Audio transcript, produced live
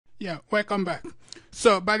Yeah, welcome back.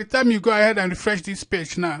 So by the time you go ahead and refresh this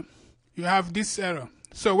page now, you have this error.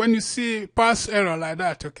 So when you see parse error like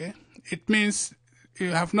that, okay, it means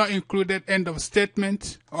you have not included end of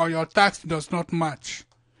statement or your text does not match.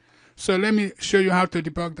 So let me show you how to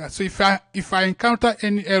debug that. So if I encounter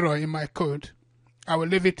any error in my code, I will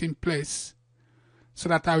leave it in place so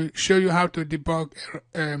that I will show you how to debug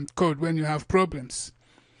code when you have problems.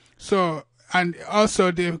 So, and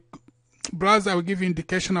also the browser will give you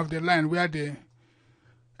indication of the line where the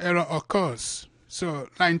error occurs. So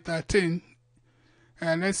line 13,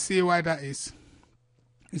 let's see why that is.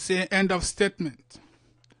 You say end of statement.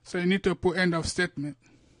 So you need to put end of statement.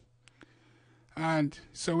 And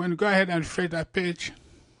so when you go ahead and refresh that page,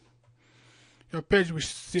 your page will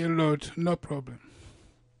still load, no problem.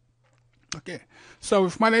 Okay, so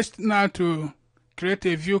we've managed now to create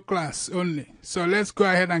a view class only. So let's go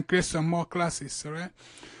ahead and create some more classes, all right?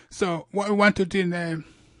 So what we want to do in the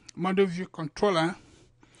model view controller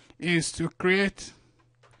is to create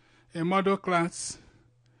a model class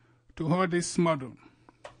to hold this model.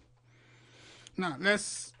 Now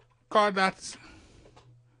let's call that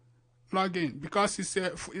login, because it's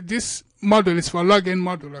this model is for login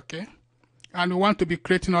model, okay? And we want to be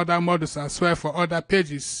creating other models as well for other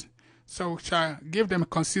pages. So we shall give them a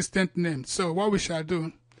consistent name. So what we shall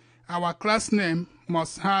do, our class name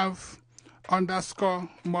must have underscore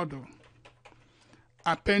model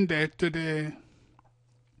appended to the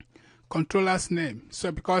controller's name.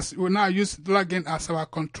 So because we now use login as our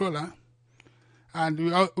controller, and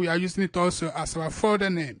we are using it also as our folder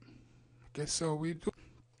name. Okay, so we do.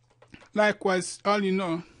 Likewise, all you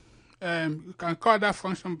know, you can call that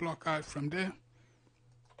function block out from there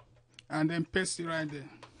and then paste it right there.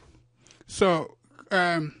 So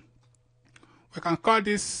we can call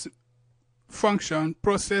this function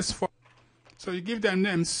process form. So you give them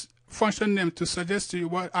names, function name, to suggest to you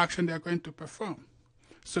what action they are going to perform.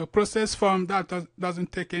 So process form, that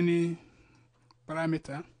doesn't take any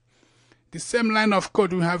parameter. The same line of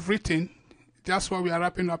code we have written, that's what we are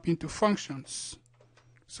wrapping up into functions.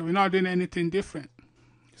 So we're not doing anything different.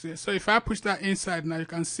 See? So if I push that inside now, you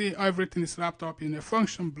can see everything is wrapped up in a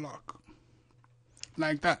function block,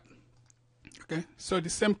 like that. Okay, so the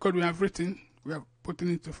same code we have written, we are putting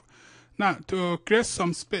into. Now to create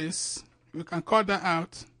some space, we can call that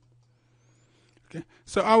out. Okay,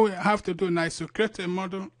 so all we have to do now is to create a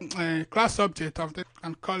model, a class object of that,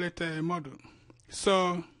 and call it a model.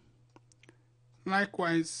 So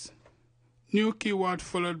likewise, new keyword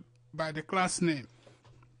followed by the class name.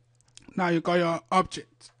 Now you got your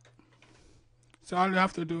object. So all you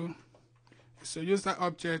have to do is to use that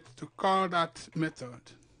object to call that method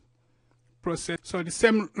process. So the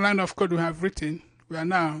same line of code we have written, we are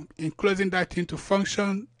now enclosing that into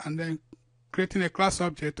function and then creating a class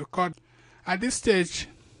object to call. At this stage,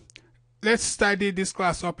 let's study this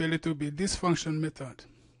class up a little bit, this function method.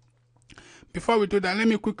 Before we do that, let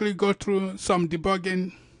me quickly go through some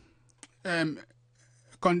debugging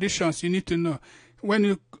conditions you need to know. When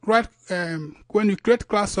you create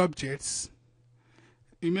class objects,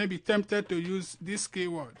 you may be tempted to use this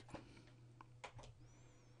keyword.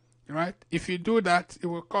 Right? If you do that, it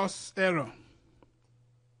will cause error.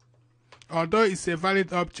 Although it's a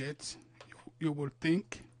valid object, you will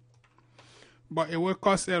think, but it will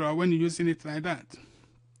cause error when you're using it like that.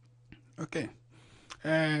 Okay.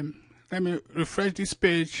 Let me refresh this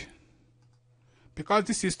page. Because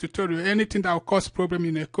this is tutorial, anything that will cause problem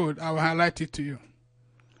in a code, I will highlight it to you.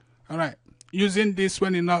 All right. Using this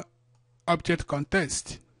when in not object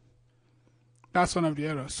context. That's one of the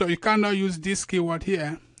errors. So you cannot use this keyword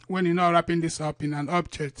here when you're not wrapping this up in an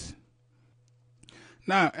object.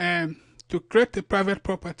 Now, to create a private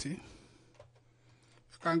property,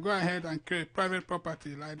 you can go ahead and create a private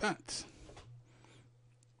property like that.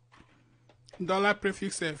 Dollar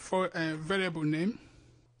prefix for a variable name.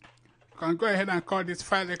 You can go ahead and call this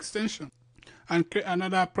file extension and create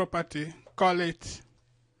another property, call it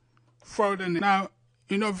folder name. Now,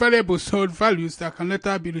 you know, variables hold values that can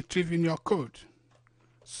later be retrieved in your code.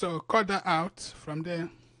 So call that out from there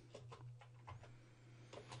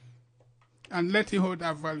and let it hold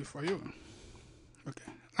that value for you.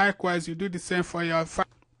 Okay. Likewise, you do the same for your file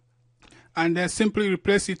and then simply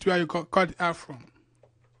replace it where you got it out from.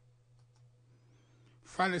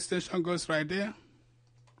 File extension goes right there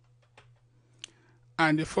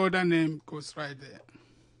and the folder name goes right there.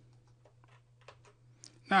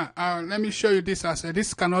 Now, let me show you this. As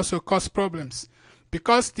this can also cause problems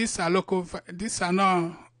because these are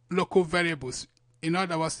not local variables. In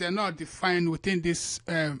other words, they are not defined within this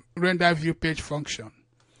render view page function.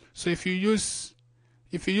 So if you use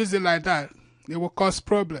it like that, it will cause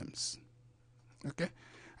problems. Okay,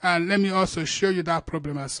 And let me also show you that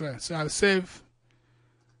problem as well. So I'll save.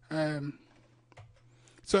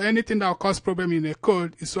 So anything that will cause problem in a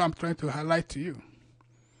code is what I'm trying to highlight to you.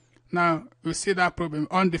 Now, we see that problem,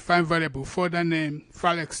 undefined variable, folder name,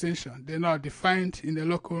 file extension. They're not defined in the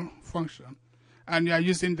local function, and you are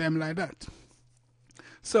using them like that.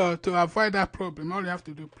 So to avoid that problem, all you have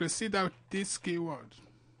to do, proceed out this keyword,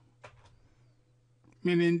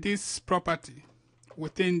 meaning this property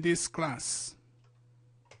within this class.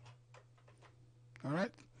 All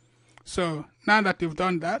right? So now that you've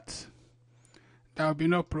done that, there will be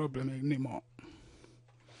no problem anymore.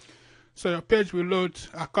 So your page will load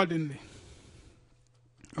accordingly.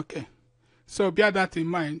 Okay. So bear that in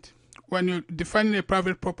mind. When you're defining a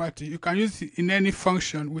private property, you can use it in any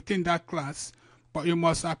function within that class, but you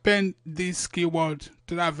must append this keyword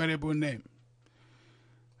to that variable name.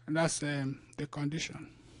 And that's the condition.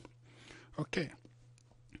 Okay.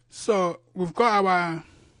 So we've got our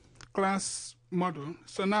class model.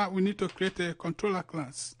 So now we need to create a controller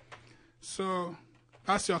class. So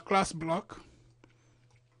that's your class block.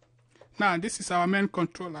 Now this is our main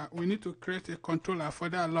controller. We need to create a controller for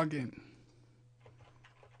that login.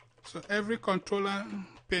 So every controller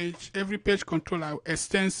page, every page controller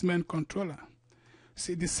extends main controller.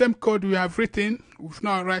 See, the same code we have written, we've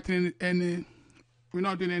not written we're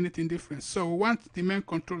not doing anything different. So we want the main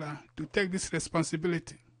controller to take this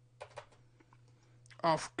responsibility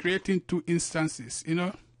of creating two instances. You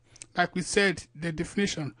know, like we said, the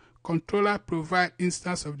definition, controller provide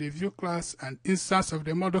instance of the view class and instance of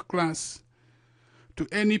the model class to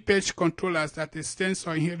any page controllers that extends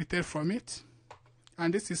or inherited from it.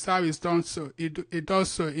 And this is how it's done. So it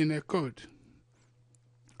does so in a code.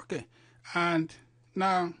 Okay. And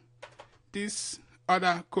now this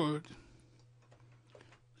other code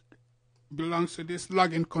belongs to this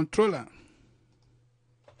login controller.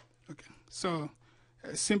 Okay. So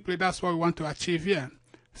simply that's what we want to achieve here.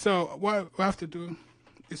 So what we have to do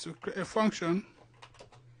is to create a function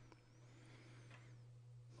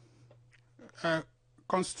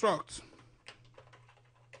construct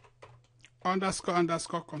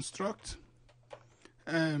underscore construct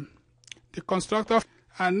the constructor,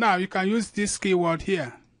 and now you can use this keyword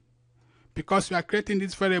here because we are creating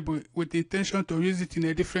this variable with the intention to use it in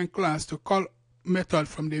a different class to call method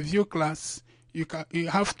from the view class. You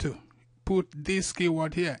have to put this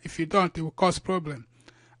keyword here. If you don't, it will cause problem,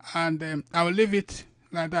 and I will leave it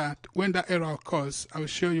like that. When that error occurs, I will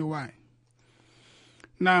show you why.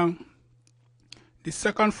 Now, the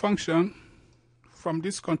second function from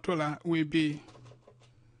this controller will be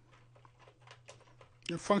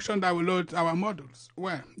the function that will load our models,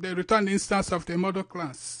 where they return the instance of the model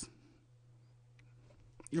class.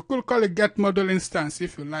 You could call it get model instance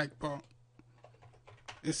if you like, but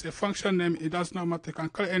it's a function name. It does not matter. You can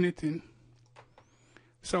call it anything.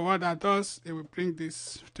 So what that does, it will bring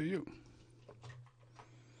this to you.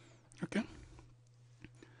 Okay.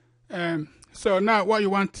 So now what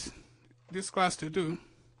you want this class to do,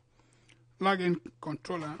 login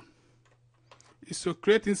controller, is to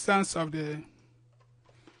create instance of the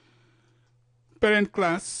parent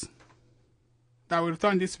class that will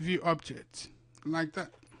return this view object like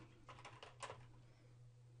that.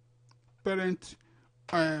 Parent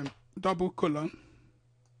double colon,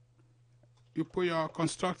 you put your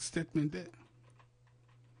construct statement there.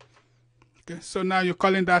 Okay, so now you're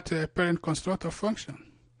calling that a parent constructor function.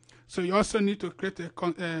 So you also need to create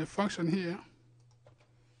a function here.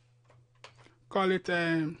 Call it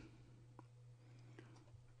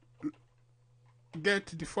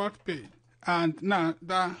get default page, and now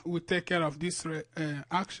that will take care of this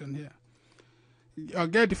action here. Your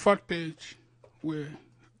get default page will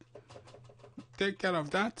take care of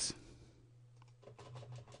that,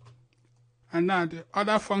 and now the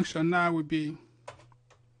other function now will be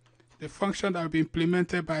the function that will be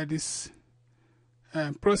implemented by this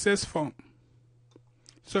process form.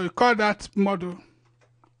 So you call that model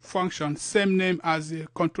function same name as the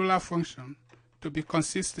controller function to be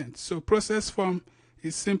consistent. So process form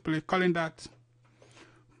is simply calling that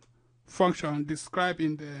function described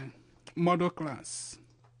in the model class.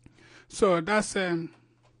 So that's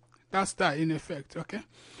that in effect. Okay.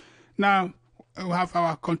 Now we have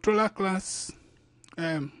our controller class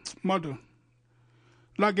model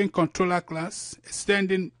login controller class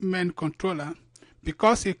extending main controller.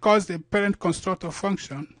 Because it calls the parent constructor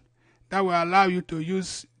function, that will allow you to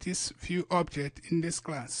use this view object in this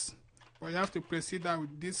class. But you have to proceed that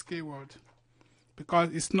with this keyword because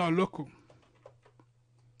it's not local.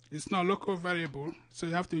 It's not local variable, so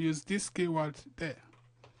you have to use this keyword there.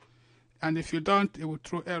 And if you don't, it will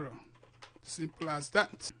throw error. Simple as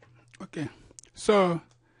that. Okay, so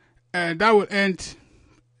that will end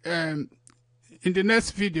in the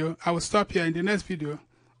next video, I will stop here. In the next video,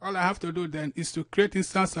 all I have to do then is to create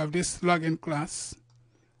instance of this login class,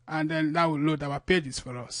 and then that will load our pages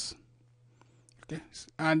for us. Okay,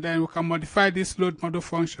 and then we can modify this load model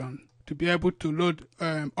function to be able to load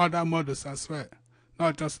other models as well,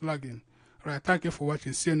 not just login. All right, thank you for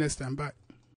watching. See you next time. Bye.